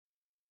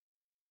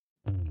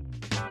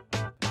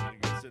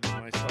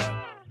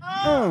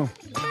Oh.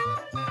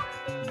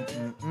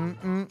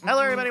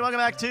 Hello, everybody. Welcome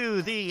back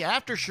to the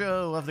after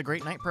show of the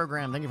Great Night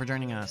program. Thank you for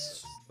joining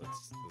us.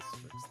 Let's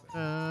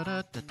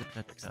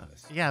fix that.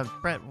 Yeah,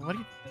 Brett, what do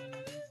you...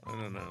 I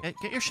don't know.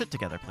 Get your shit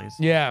together, please.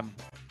 Yeah.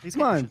 Please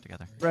Come get your on. shit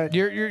together. Brett,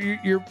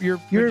 Your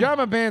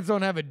pajama pants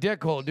don't have a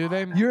dick hole, do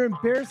they? you're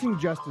embarrassing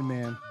Justin,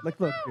 man. Like,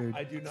 look, dude.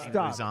 I do not.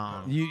 Stop. He's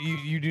on.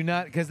 You do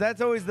not, because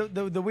that's always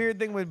the weird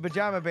thing with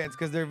pajama pants,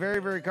 because they're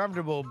very, very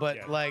comfortable, but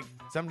Yeah. like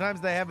sometimes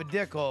they have a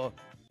dick hole,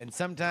 and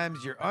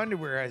sometimes your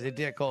underwear has a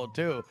dick hole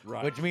too,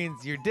 Right. which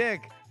means your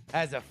dick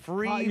has a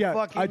free Yeah,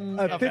 fucking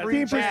a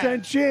free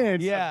 15%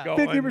 chance. Yeah. Going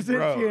 50%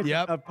 rogue. chance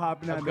Yep. of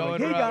popping out. Of and being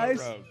going like, hey, rogue. guys.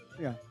 Rogue.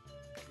 Yeah.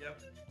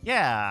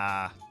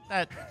 Yeah,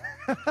 that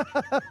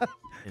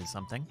is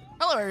something.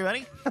 Hello,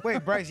 everybody.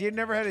 Wait, Bryce, you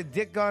never had a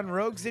dick gone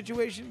rogue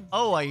situation?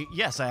 Oh,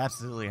 yes, I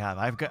absolutely have.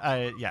 I've got,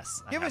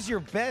 yes. I Give have. us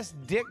your best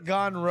dick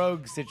gone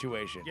rogue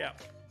situation. Yeah.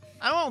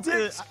 I won't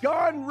say. Dick's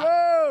gone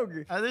rogue.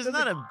 There's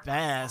not a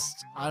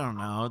best. I don't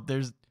know.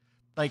 There's,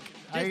 like,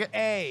 Just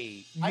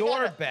I your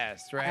got-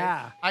 best, right?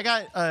 Ah. I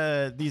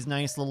got these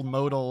nice little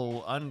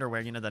modal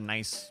underwear, you know, the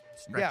nice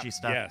stretchy Yeah.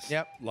 stuff. Yes.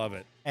 Yep. Love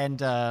it. And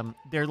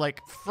they're like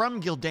from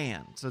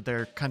Gildan, so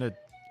they're kind of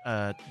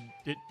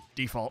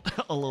default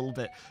a little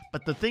bit.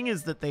 But the thing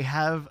is that they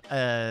have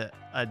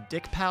a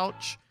dick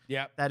pouch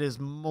Yep. that is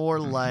more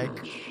like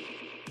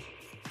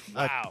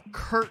Wow. a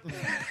curtain.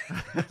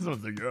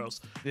 Something else.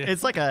 Yeah.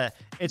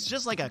 It's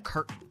just like a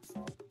curtain,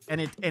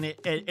 and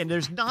and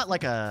there's not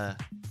like a,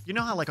 you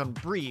know how like on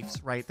briefs,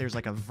 right? There's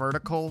like a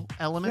vertical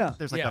element. Yeah.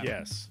 There's like Yeah.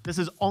 Yes. This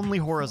is only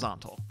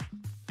horizontal,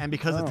 and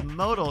because it's Oh.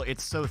 modal,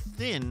 it's so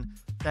thin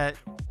that.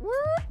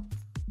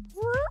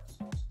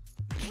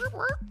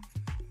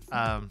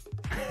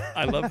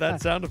 I love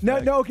that sound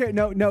effect. No, okay,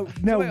 no.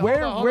 Wait,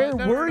 Where hold on.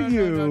 No, were no,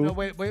 you? No,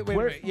 wait.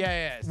 Where-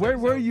 Yeah. Where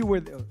were you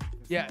with?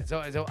 Yeah. So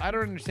I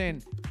don't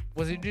understand.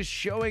 Was it just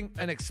showing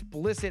an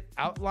explicit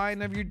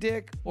outline of your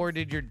dick, or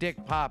did your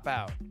dick pop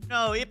out?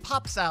 No, it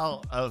pops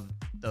out of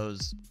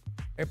those.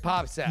 It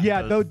pops out.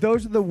 Yeah, Those-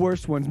 those are the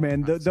worst ones,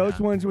 man. Those Yeah.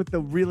 ones with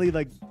the really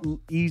like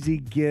easy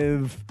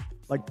give,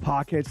 like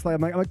pockets. Like,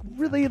 I'm like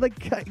really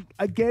like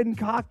again,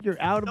 cock.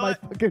 You're out of No, my I-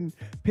 fucking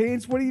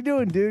pants. What are you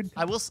doing, dude?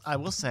 I will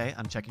say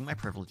I'm checking my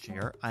privilege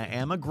here. I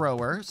am a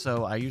grower,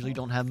 so I usually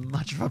don't have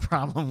much of a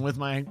problem with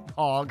my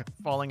hog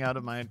falling out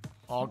of my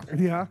hog.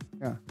 Yeah.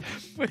 No.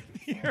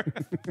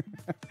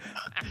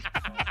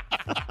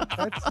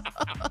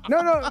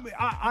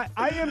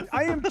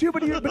 I am too.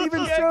 But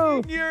even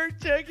so, You're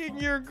checking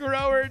your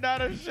grower,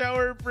 not a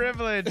shower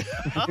privilege.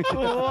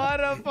 What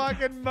a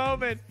fucking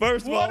moment.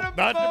 First of all, What a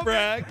not to moment.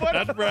 brag, What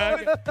not a to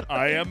brag. moment.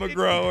 I am a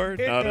grower,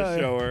 not a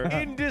shower.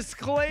 In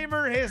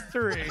disclaimer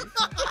history,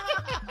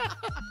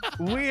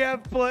 we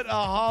have put a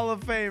Hall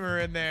of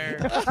Famer in there.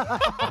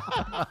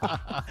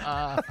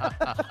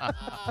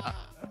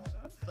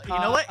 You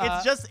know what?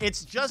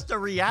 It's just a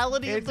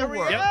reality It's of a the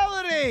world.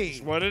 reality.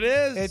 That's what it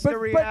is. It's a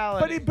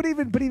reality. but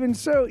even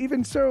so, But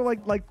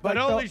the-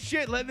 holy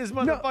shit, let this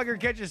motherfucker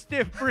catch a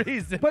stiff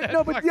breeze. But the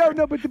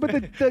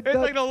It's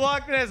like the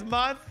Loch Ness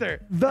monster.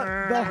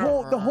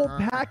 the whole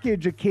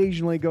package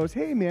occasionally goes,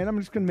 hey man, I'm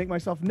just gonna make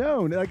myself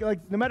known. Like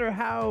no matter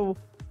how,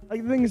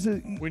 like the thing is,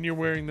 when you're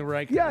wearing the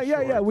right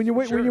yeah. When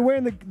you're Sure.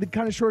 wearing the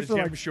kind of shorts The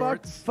that are gym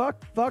like shorts.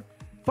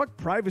 fuck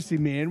privacy,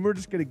 man. We're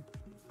just gonna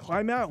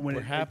climb out when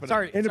We're it happening.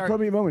 Sorry,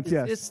 inappropriate moments. Is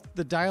Yes. this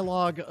the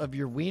dialogue of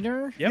your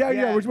wiener? Yep.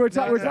 Yeah. We're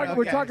talking Okay, about so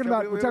we're talking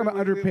about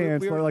underpants,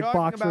 we were or like talking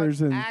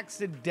boxers about and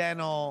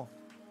accidental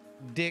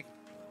dick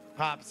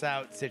pops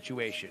out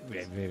situation.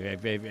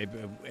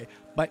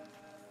 But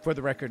for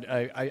the record,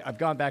 I've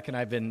gone back and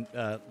I've been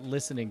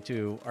listening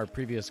to our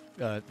previous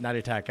Night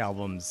Attack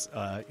albums,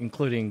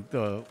 including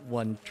the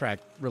one track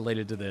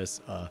related to this.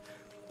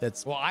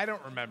 That's Well, I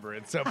don't remember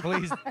it, so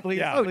please.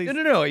 Yeah. oh please.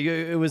 no!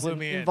 It was Clue an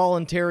me in.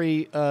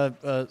 involuntary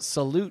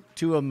salute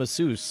to a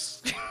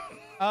masseuse.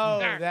 Oh,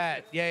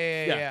 that.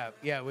 Yeah.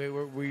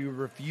 We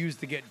refused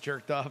to get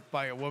jerked off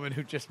by a woman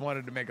who just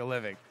wanted to make a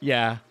living.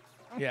 Yeah.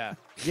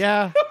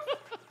 Yeah.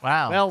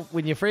 Wow. Well,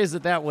 when you phrase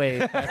it that way,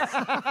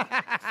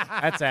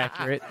 that's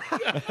accurate.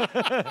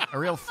 A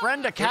real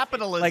friend of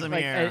capitalism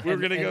here. We're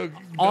gonna go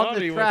on naughty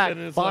the with track. it,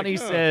 and it's Bonnie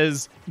like, oh.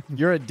 says,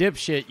 "You're a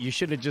dipshit. You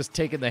should have just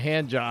taken the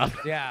hand job."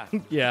 Yeah.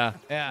 Yeah.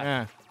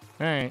 Yeah.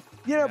 All right.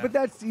 but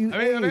that's you. I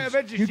mean, I age.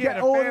 bet you she get had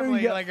a older, family,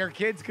 you get- like her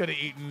kids could have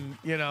eaten,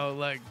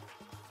 like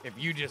if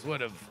you just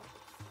would have,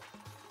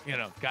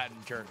 gotten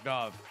jerked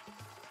off.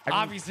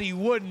 Obviously, you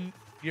wouldn't.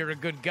 You're a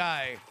good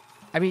guy.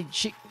 I mean,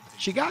 she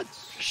got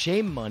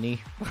shame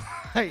money.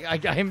 I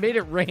made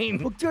it rain.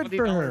 Well, good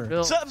for $20 her.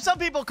 bill. Some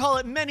people call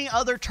it many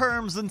other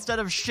terms instead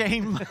of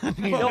shame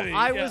money. No,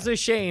 I Yeah. was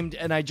ashamed,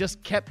 and I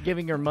just kept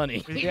giving her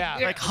money. Yeah.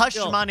 Like hush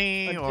Until-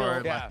 money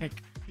or Yeah. like.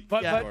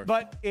 But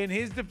but in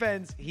his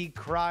defense, he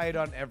cried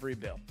on every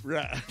bill.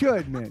 Right.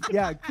 Good man.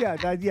 Yeah.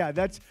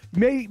 That's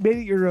made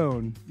it your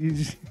own. You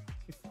just,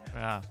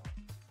 Yeah.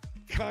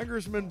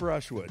 Congressman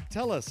Brushwood,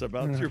 tell us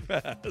about your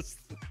past.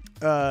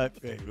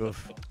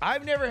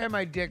 I've never had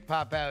my dick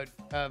pop out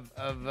of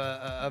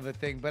a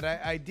thing, but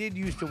I did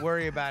used to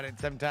worry about it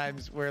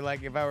sometimes. Where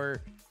like if I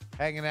were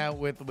hanging out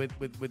with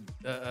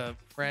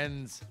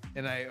friends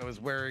and I was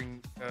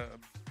wearing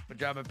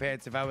pajama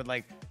pants, if I would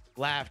like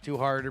laugh too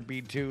hard or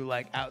be too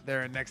like out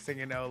there, and next thing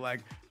you know,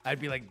 like I'd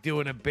be like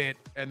doing a bit,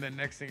 and then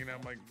next thing you know,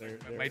 I'm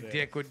like my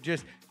dick would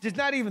just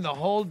not even the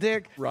whole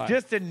dick, Right.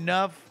 just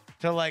enough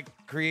to like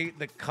create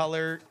the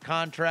color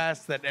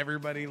contrast that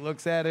everybody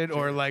looks at it,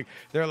 or like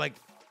they're like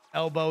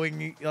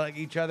elbowing like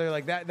each other,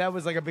 like that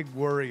was like a big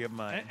worry of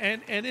mine.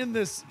 And in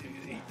this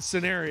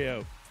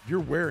scenario, you're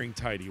wearing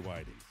tighty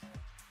whities.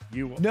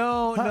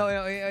 No.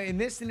 In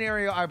this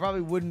scenario, I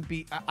probably wouldn't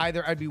be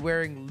either. I'd be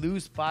wearing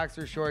loose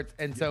boxer shorts,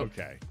 and so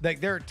like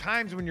there are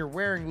times when you're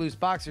wearing loose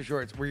boxer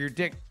shorts where your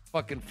dick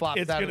fucking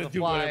flops out of the fly. It's gonna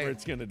do whatever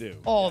it's gonna do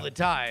all the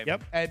time.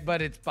 Yep.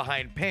 But it's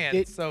behind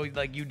pants, so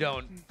like you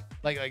don't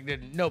like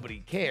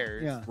nobody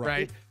cares, Yeah.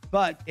 right?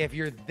 But if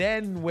you're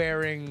then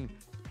wearing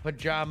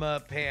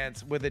pajama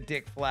pants with a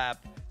dick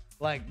flap,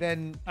 like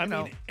then I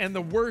mean, and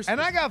the worst.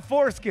 And I got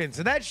foreskin,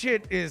 so that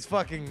shit is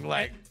fucking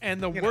like. And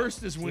the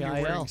worst is when you're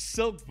CIL. wearing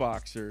silk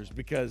boxers,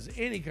 because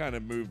any kind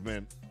of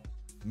movement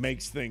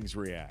makes things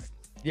react.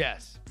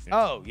 Yes.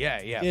 Oh yeah,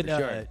 for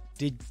sure.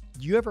 Did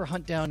you ever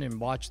hunt down and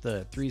watch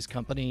the Three's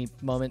Company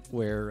moment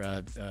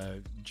where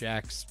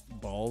Jack's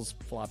balls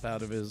flop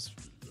out of his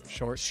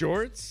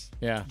shorts?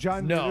 Yeah.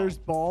 John Ritter's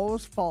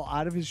balls fall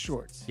out of his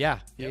shorts. Yeah.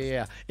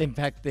 In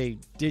fact, they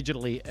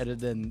digitally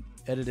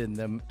edited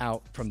them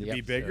out from the Be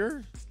episode.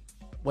 bigger?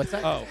 What's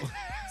that? Oh,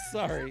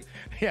 sorry.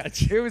 Yeah,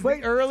 it was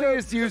the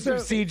earliest use of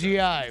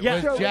CGI.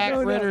 Yeah. Was Jack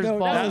Ritter's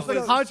balls.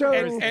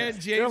 And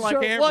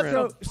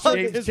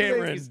James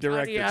Cameron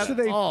directed. So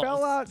they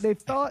fell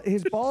out.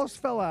 His balls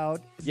fell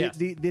out. Yes.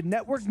 The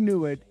network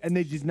knew it, and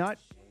they did not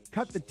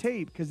cut the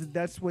tape because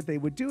that's what they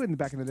would do in the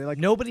back in the day. Like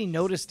nobody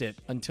noticed it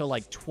until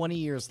like 20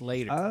 years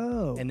later.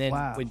 Oh, and then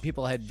wow. when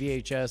people had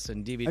VHS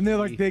and DVD, and they're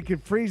like, they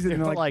could freeze it,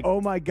 and they're like,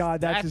 oh my god,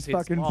 that's his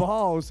fucking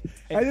balls.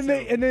 And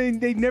then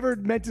they never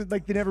meant to,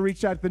 like, they never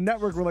reached out to the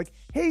network. We're like,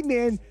 hey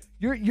man,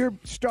 your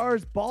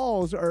star's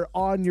balls are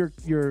on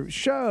your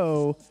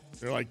show.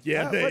 They're like,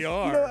 yeah, they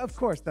are. You know, of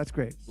course, that's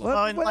great.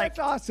 Well, and, well, like, that's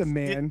awesome,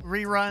 man.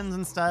 Reruns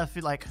and stuff.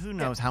 Like, who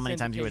knows how many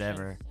times you would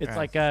ever. It's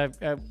like,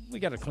 we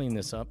got to clean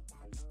this up.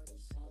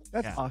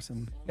 That's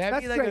awesome. That'd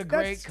That's be like a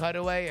great That's-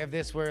 cutaway if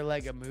this were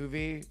like a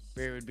movie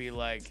where it would be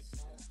like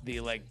the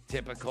like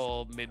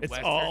typical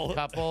Midwestern all-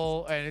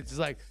 couple, and it's just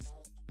like,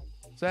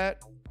 is that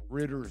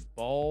Ritter's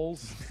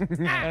balls?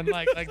 And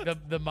like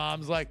the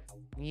mom's like,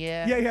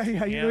 yeah. Yeah.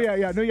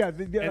 No, yeah.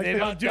 And they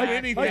don't do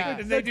anything.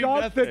 And they do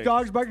nothing. The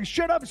dog's barking,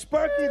 shut up,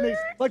 Sparky. And they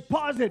like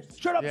pause it.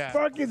 Shut up, Yeah.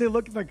 Sparky. And they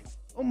look like,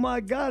 oh my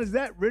God, is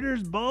that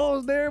Ritter's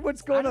balls there?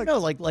 What's going I on? don't know,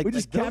 like we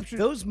just captured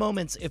those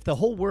moments. If the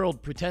whole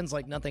world pretends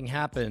like nothing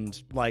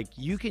happened, like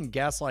you can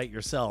gaslight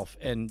yourself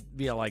and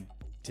be like,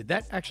 did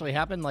that actually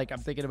happen? Like I'm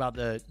thinking about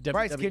the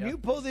Bryce, WWF. can you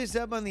pull this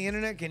up on the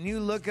internet? Can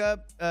you look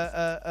up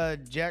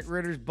Jack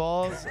Ritter's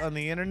balls on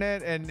the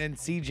internet and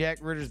see Jack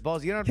Ritter's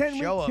balls? You don't have to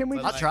show up. but,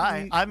 I'll like,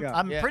 try.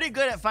 I'm Yeah. pretty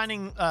good at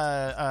finding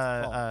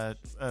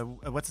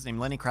what's his name,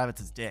 Lenny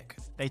Kravitz's dick.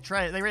 They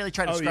really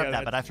try to Oh, scrub yeah,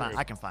 that, but that's I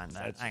true. can find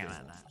that. That's I can true.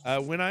 find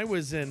that. When I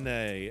was in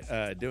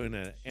doing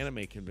an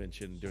anime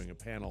convention, doing a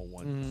panel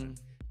one time,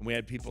 and we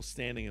had people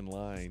standing in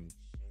line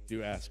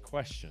to ask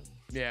questions.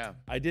 Yeah.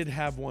 I did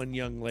have one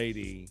young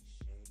lady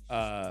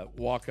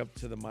walk up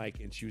to the mic,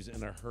 and she was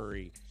in a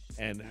hurry,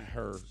 and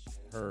her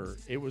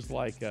it was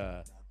like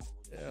her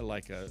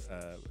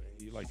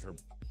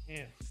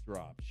pants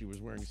dropped. She was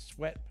wearing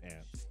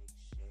sweatpants.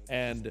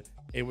 And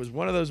it was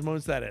one of those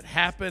moments that had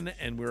happened,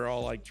 and we were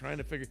all like trying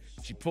to figure.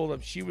 She pulled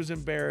up. She was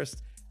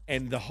embarrassed,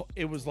 and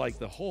it was like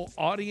the whole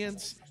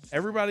audience.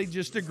 Everybody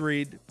just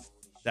agreed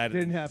that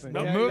Didn't happen.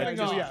 No, Yeah, moving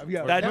yeah, on.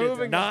 yeah, that moving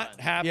did not on.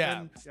 happen.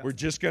 Yeah. We're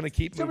just gonna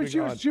keep So, but moving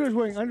she on. was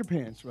wearing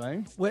underpants,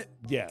 right? What?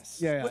 Yes.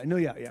 Yeah. No,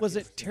 yeah. Was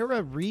it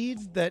Tara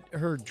Reid that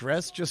her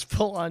dress just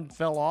full on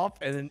fell off,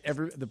 and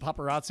then the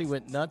paparazzi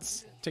went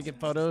nuts taking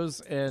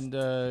photos, and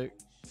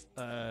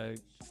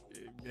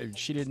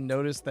she didn't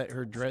notice that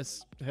her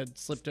dress had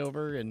slipped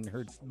over and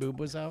her boob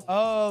was out?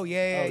 Oh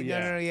yeah. Oh,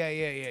 yeah. No,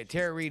 yeah.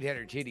 Tara Reid had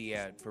her titty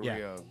out for Yeah.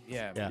 real.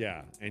 Yeah.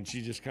 Yeah, and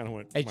she just kind of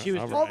went. And she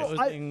was "All right."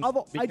 posing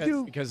although I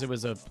do- because it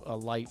was a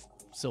light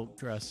silk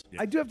dress.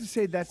 I do have to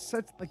say that's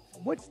such like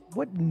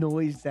what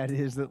noise that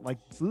is. That like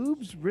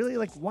boobs really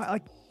like why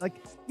like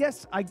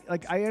yes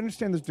I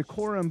understand there's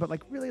decorum, but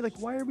like really like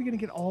why are we gonna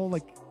get all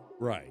like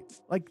Right.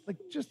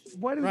 just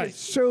why do we Right. get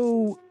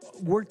so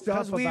worked up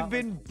Because we've about,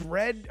 been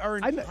bred our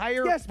I know-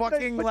 entire yes, but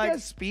fucking but like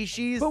yes,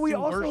 species but we to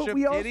also worship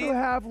titty.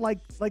 have like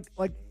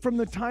from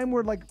the time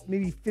we're like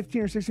maybe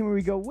 15 or 16 where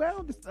we go,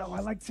 well, I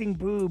like seeing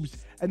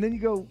boobs, and then you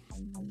go,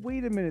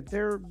 wait a minute,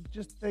 they're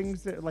just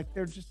things that like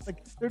they're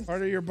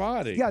Part of your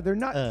body. yeah, they're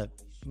not.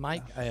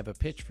 Mike, I have a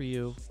pitch for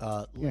you.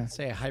 Let's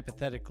say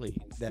hypothetically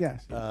that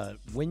Yes.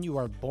 when you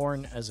are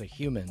born as a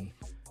human,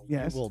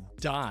 Yes. you will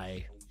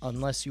die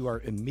unless you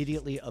are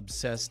immediately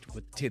obsessed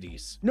with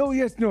titties. No,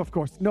 yes, no, of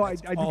course. No, I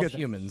do all get that.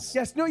 humans.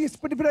 Yes, no, yes,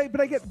 but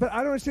I get, but I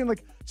don't understand.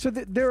 Like, so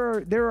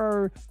there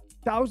are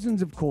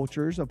thousands of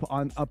cultures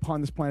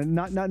upon this planet,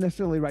 not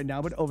necessarily right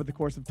now, but over the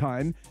course of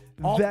time.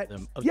 All that, of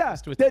them yeah,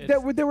 obsessed with that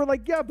titties. they were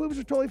like, yeah, boobs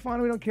are totally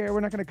fine. We don't care.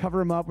 We're not going to cover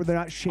them up. They're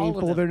not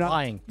shameful. them They're not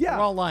lying. Yeah, They're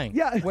all lying.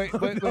 Yeah. Wait,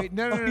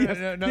 no, Yes,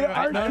 they are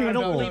I shameful.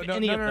 don't believe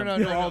any of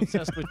them. They're all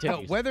obsessed with No,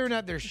 titties. whether or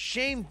not they're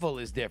shameful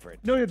is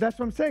different. No, yeah, that's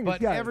what I'm saying.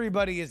 But yeah.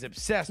 everybody is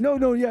obsessed. No,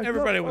 yeah.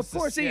 Everybody no, wants of to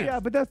course, see it. yeah.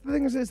 But that's the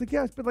thing is like,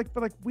 yes, but like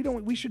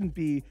we shouldn't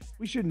be.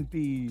 We shouldn't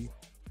be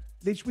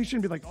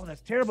like, oh,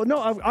 that's terrible. No,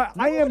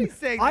 I am. Nobody's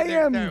saying that I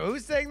they're am. terrible.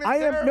 Who's saying they're I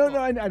am. terrible? No,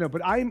 I know,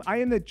 but I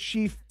am the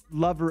chief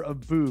lover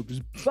of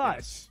boobs.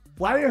 But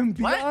I am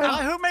What?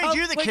 beyond. Who made How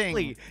you the quickly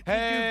king?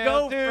 did you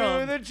go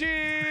from the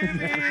chief, he's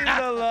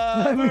the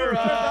lover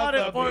not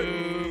of the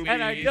important, boobies.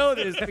 and I know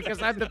this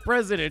because I'm the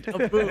president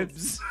of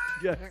boobs.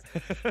 Yes.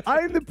 I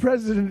am the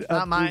president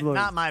of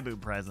Not my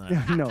boob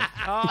president. No.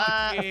 Oh,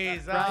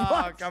 jeez.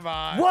 Oh, come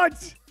on.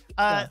 What?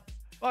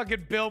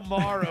 Fucking Bill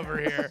Maher over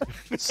here.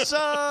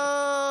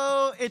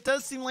 So it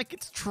does seem like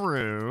it's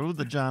true,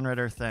 the John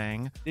Ritter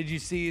thing. Did you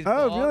see his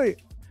Oh, balls? really?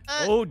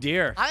 Oh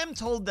dear. I am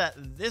told that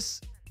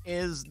this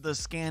is the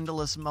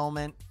scandalous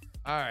moment.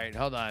 All right,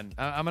 hold on.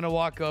 I'm going to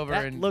walk over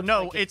That and... looks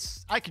No, like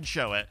it's. I can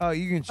show it. Oh,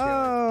 you can show it.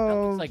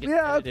 Oh, looks like an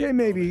yeah. edited Okay,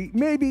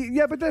 maybe.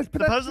 Yeah, but that's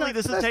Supposedly, not,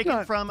 this is that's taken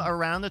not- from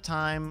around the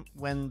time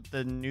when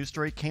the news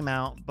story came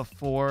out,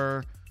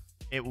 before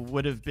it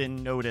would have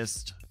been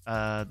noticed.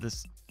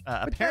 This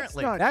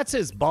apparently, not- That's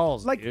his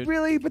balls, Like dude.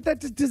 really, but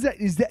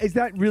is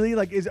that really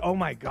like oh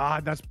my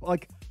god, that's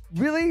like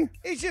really?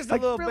 It's just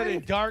Like, a little really? bit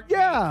of dark.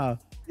 Yeah.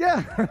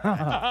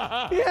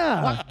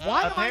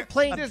 Why am I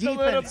playing Just a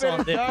little defense bit on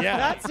of this? dark-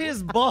 That's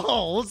his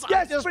balls.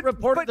 Yes, I just but-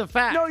 reported but- the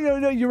fact. No,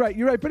 you're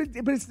right. But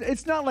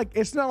it's not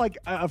like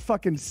a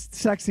fucking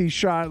sexy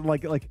shot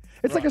like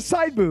it's like a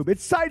side boob.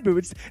 It's side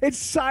boob. It's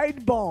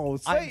side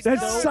balls. Wait,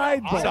 That's no,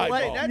 side no, balls. side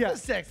Wait, ball. that's Yeah. a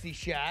sexy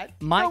shot.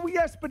 No,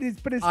 yes, but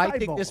it's I side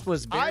think balls. this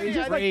was I- very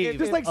just like- brave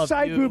just like of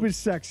side you boob is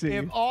sexy.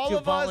 If all to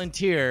of us...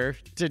 volunteer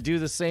to do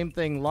the same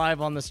thing live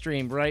on the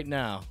stream right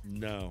now.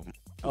 No.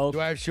 Okay.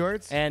 Do I have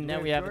shorts? And Do now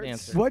I we have an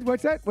shorts? answer.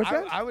 What's that? What's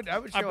that? I would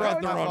show I brought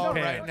off the my wrong ball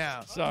pants. right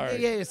now.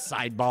 Sorry. Yeah,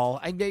 side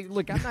ball.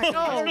 Look, I'm not.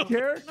 I don't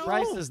care.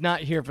 Bryce is not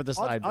here for the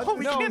side ball. Oh,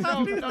 we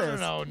cannot do this.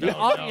 No.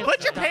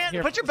 Put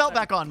your put your belt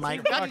back on,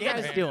 Mike. God What are you damn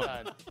guys it. doing?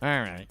 All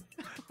right.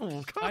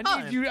 Oh, come I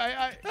on. need you.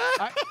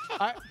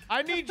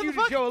 I need you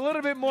to show a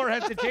little bit more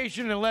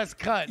hesitation and less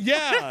cut.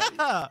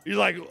 Yeah. You're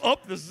like, oh,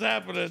 this is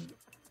happening.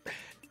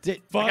 Did,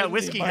 I Finally, got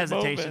whiskey my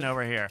hesitation moment.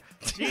 over here.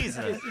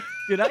 Jesus.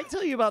 did I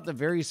tell you about the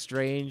very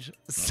strange,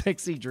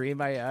 sexy dream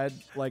I had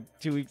like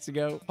 2 weeks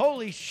ago?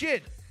 Holy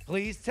shit!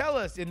 Please tell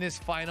us in this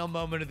final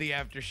moment of the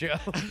after show.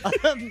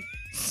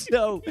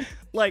 So,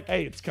 like,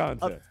 Hey, it's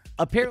content.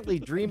 apparently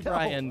Dream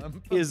Brian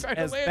I'm is trying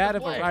to as land bad the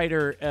of a plane.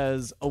 writer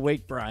as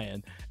Awake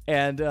Brian.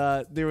 And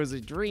there was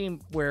a dream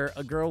where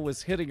a girl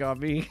was hitting on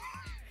me.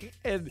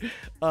 And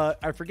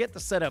I forget the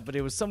setup, but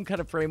it was some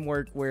kind of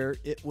framework where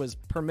it was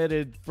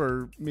permitted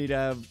for me to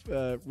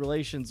have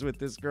relations with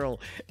this girl.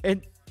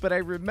 But I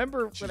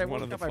remember when I one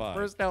woke of up, the I five.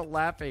 burst out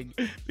laughing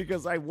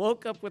because I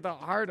woke up with a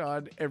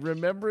hard-on and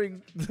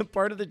remembering the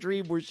part of the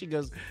dream where she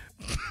goes,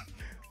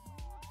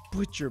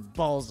 "Put your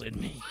balls in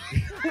me."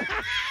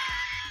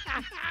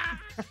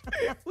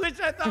 Which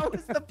I thought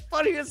was the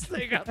funniest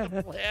thing on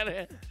the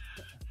planet.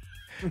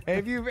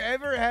 If you've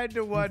ever had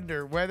to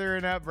wonder whether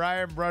or not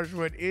Brian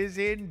Brushwood is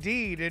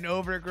indeed an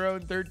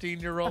overgrown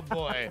 13-year-old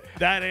boy,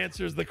 That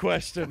answers the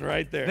question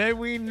right there. then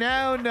we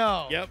now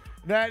know Yep.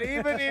 that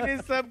even in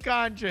his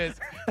subconscious,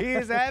 he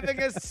is having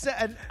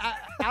an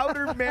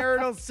outer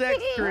marital sex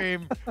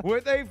dream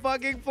with a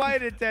fucking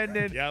flight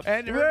attendant, Yep.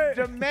 and her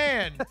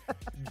demand,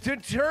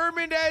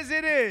 determined as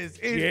it is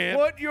Yep.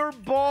 put your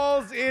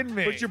balls in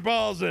me. Put your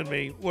balls in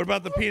me. What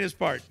about the penis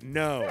part?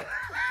 No.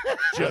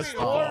 Just the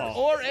ball.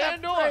 or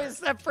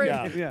That phrase.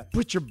 Yeah. Yeah.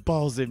 Put your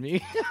balls in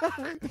me.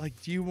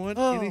 Like, do you want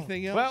Oh.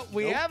 anything else? Well,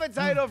 we Nope. have a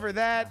title for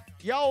that.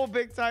 Y'all will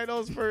pick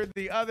titles for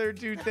the other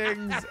two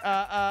things.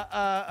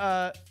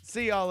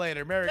 See y'all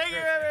later. Merry Thank you,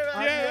 Christmas.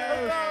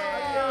 everybody.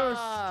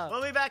 Adios.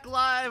 We'll be back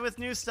live with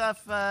new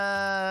stuff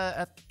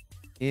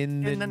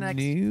In the next-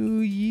 new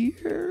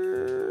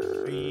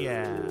year.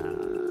 Yeah.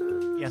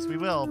 Yes, we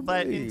will.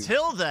 But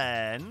until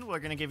then, we're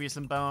going to give you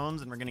some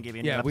bones, and we're going to give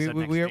you a new Yeah, we episode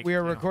next are week. we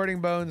are recording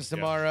Bones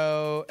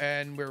tomorrow,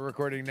 and we're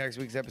recording next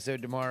week's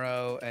episode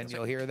tomorrow, and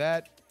you'll hear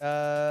that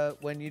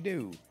when you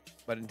do.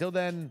 But until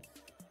then,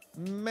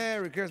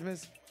 Merry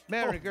Christmas.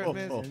 Merry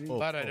Christmas.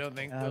 But I don't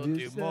think we'll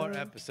do more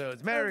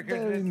episodes. Merry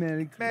Christmas.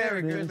 Merry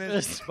Merry Christmas.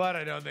 Christmas. But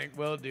I don't think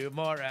we'll do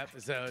more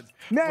episodes.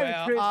 Merry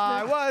well, Christmas.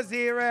 I was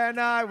here and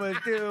I was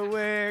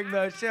doing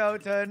the show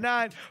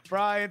tonight.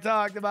 Brian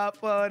talked about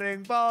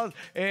putting balls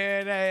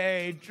in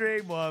a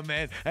dream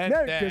woman. And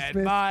Merry then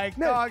Christmas. Mike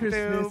Merry talked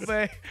Christmas.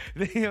 to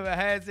me. The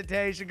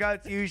hesitation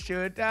got you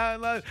should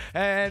download.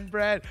 And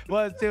Brett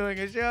was doing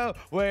a show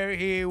where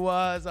he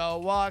was a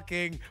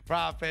walking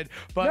prophet.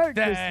 But Merry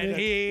then Christmas.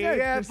 he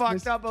Merry fucked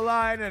Christmas. up a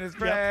line, and his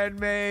friend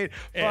made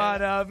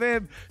fun of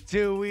him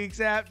 2 weeks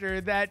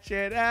after that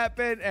shit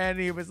happened, and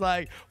he was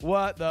like,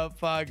 what the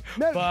fuck?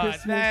 But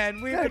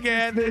then we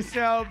began the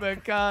show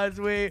because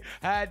we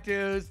had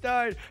to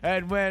start,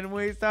 and when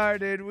we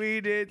started,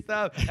 we did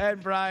stuff,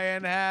 and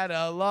Brian had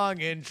a long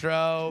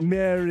intro.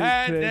 Merry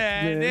and Christmas.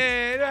 then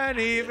it an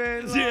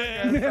even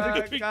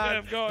longer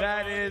because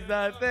that is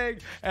the thing,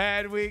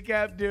 and we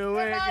kept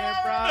doing it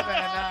from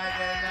and I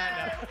did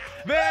not know.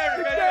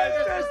 Merry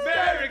Christmas,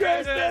 Merry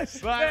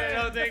Christmas, but I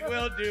don't think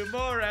we'll do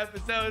more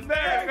episodes.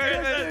 Merry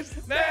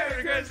Christmas,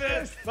 Merry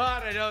Christmas,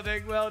 but I don't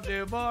think we'll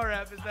do more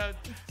episodes.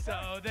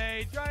 So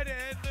they try to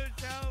end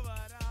the show.